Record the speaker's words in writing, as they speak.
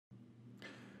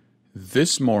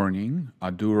This morning,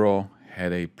 Aduro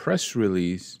had a press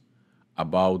release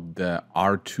about the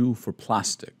R2 for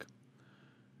plastic.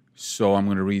 So I'm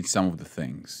going to read some of the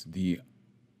things. The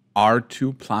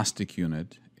R2 plastic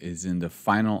unit is in the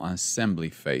final assembly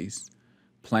phase.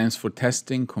 Plans for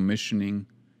testing, commissioning,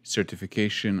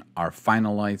 certification are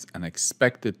finalized and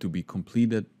expected to be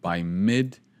completed by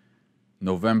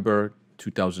mid-November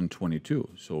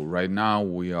 2022. So right now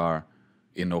we are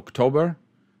in October.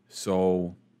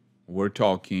 So we're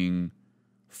talking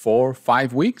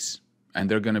 4-5 weeks, and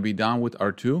they're going to be done with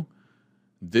R2.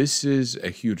 This is a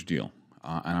huge deal,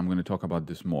 and I'm going to talk about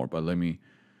this more, but let me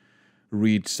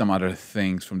read some other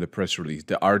things from the press release.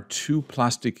 The R2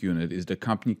 plastic unit is the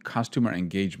company customer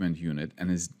engagement unit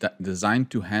and is designed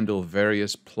to handle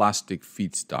various plastic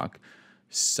feedstock,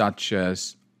 such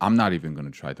as, I'm not even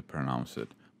going to try to pronounce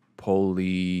it,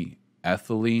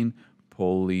 polyethylene,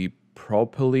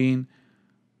 polypropylene,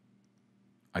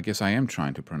 I guess I am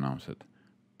trying to pronounce it,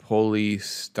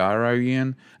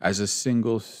 polystyrene, as a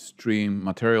single stream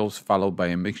materials followed by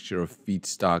a mixture of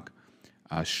feedstock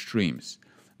streams.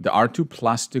 The R2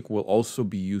 plastic will also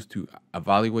be used to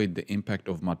evaluate the impact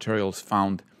of materials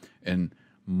found in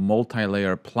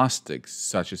multi-layer plastics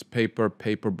such as paper,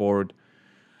 paperboard,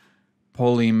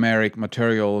 polymeric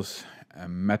materials,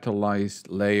 metallized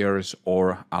layers,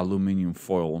 or aluminum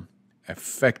foil,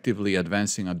 effectively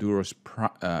advancing Aduro's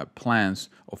plans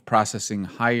of processing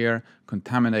higher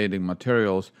contaminating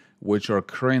materials which are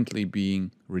currently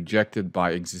being rejected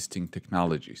by existing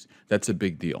technologies. That's a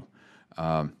big deal.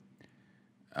 The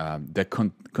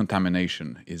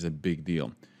contamination is a big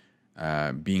deal.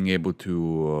 Being able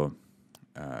to,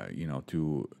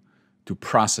 to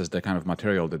process that kind of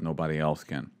material that nobody else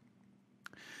can.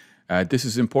 This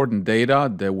is important data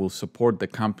that will support the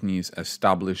company's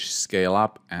established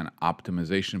scale-up and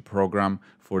optimization program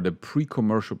for the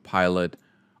pre-commercial pilot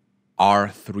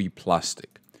R3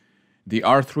 plastic. The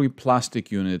R3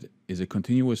 plastic unit is a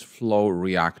continuous flow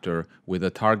reactor with a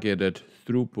targeted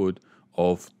throughput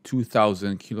of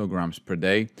 2,000 kilograms per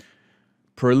day.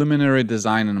 Preliminary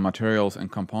design and materials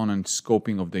and component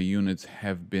scoping of the units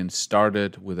have been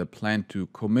started with a plan to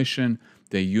commission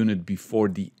the unit before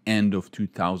the end of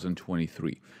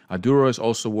 2023. Aduro is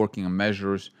also working on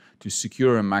measures to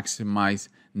secure and maximize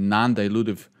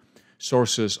non-dilutive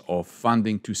sources of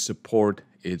funding to support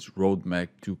its roadmap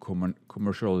to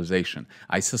commercialization.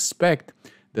 I suspect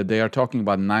that they are talking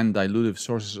about non-dilutive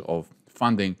sources of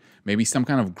funding, maybe some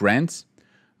kind of grants,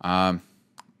 so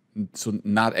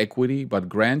not equity, but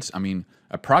grants. I mean,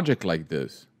 a project like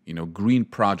this, green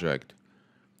project,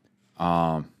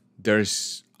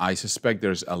 I suspect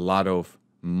there's a lot of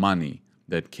money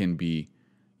that can be,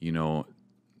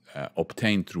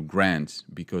 obtained through grants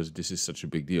because this is such a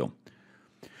big deal.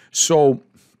 So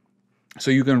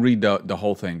you can read the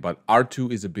whole thing, but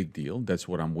R2 is a big deal. That's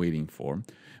what I'm waiting for,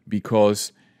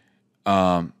 because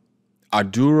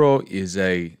Aduro is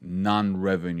a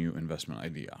non-revenue investment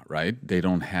idea, right? They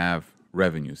don't have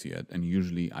revenues yet, and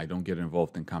usually I don't get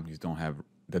involved in companies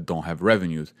that don't have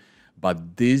revenues.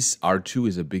 But this R2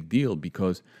 is a big deal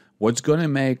because what's going to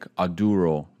make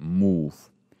Aduro move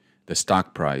the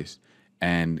stock price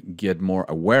and get more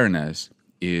awareness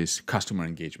is customer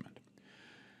engagement.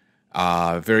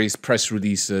 Various press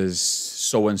releases,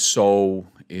 so-and-so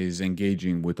is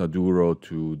engaging with Aduro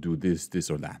to do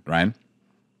this or that, right?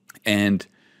 And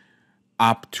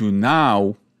up to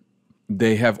now,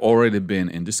 they have already been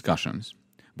in discussions,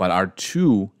 but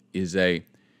R2 is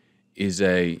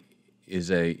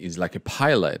like a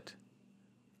pilot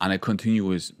on a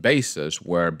continuous basis,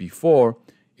 where before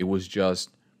it was just,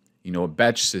 a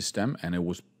batch system, and it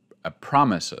was a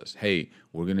promises. Hey,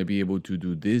 we're going to be able to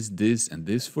do this, this, and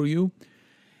this for you.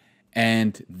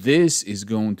 And this is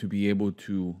going to be able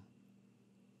to,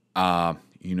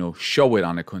 show it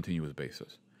on a continuous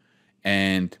basis.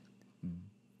 And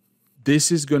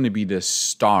this is going to be the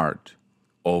start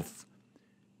of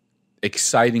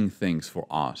exciting things for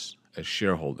us as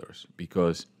shareholders,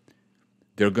 because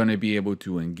they're going to be able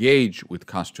to engage with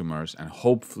customers, and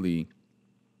hopefully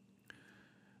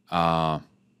they'll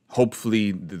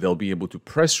be able to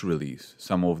press release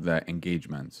some of the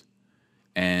engagements.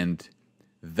 And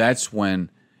that's when,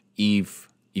 if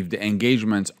the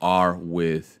engagements are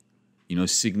with,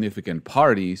 significant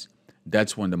parties,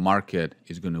 that's when the market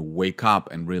is going to wake up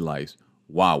and realize,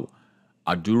 wow,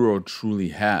 Aduro truly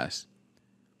has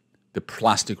the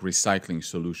plastic recycling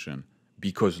solution,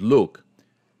 because look,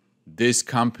 this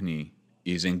company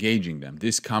is engaging them.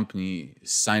 This company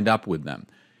signed up with them.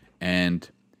 And,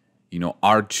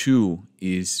 R2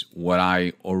 is what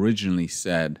I originally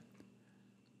said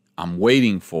I'm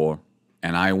waiting for,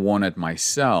 and I wanted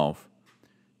myself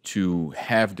to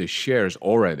have the shares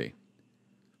already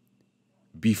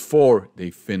before they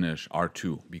finish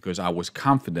R2, because I was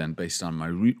confident based on my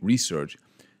research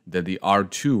that the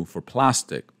R2 for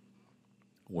plastic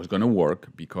was going to work,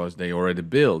 because they already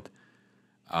built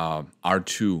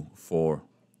R2 for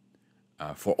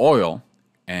oil,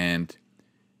 and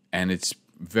it's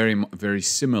very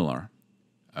similar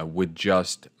with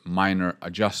just minor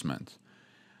adjustments.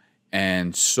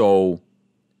 And so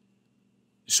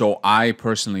I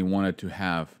personally wanted to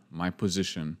have my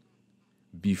position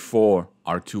before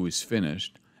R2 is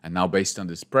finished. And now, based on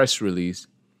this press release,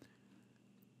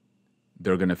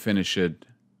 they're going to finish it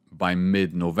by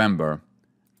mid-November.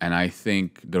 And I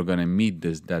think they're going to meet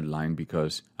this deadline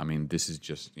because, I mean, this is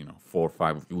just, 4 or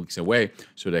 5 weeks away.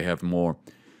 So they have more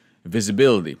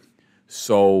visibility.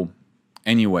 So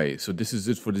anyway, so this is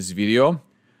it for this video.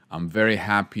 I'm very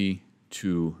happy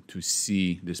to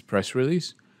see this press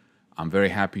release. I'm very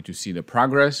happy to see the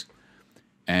progress.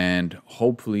 And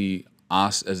hopefully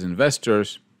us as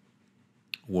investors,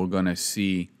 we're going to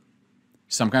see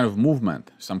some kind of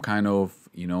movement, some kind of,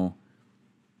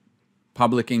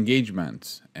 public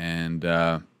engagement, and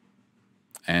the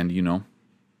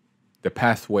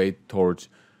pathway towards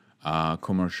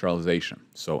commercialization.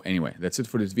 So anyway, that's it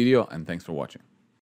for this video, and thanks for watching.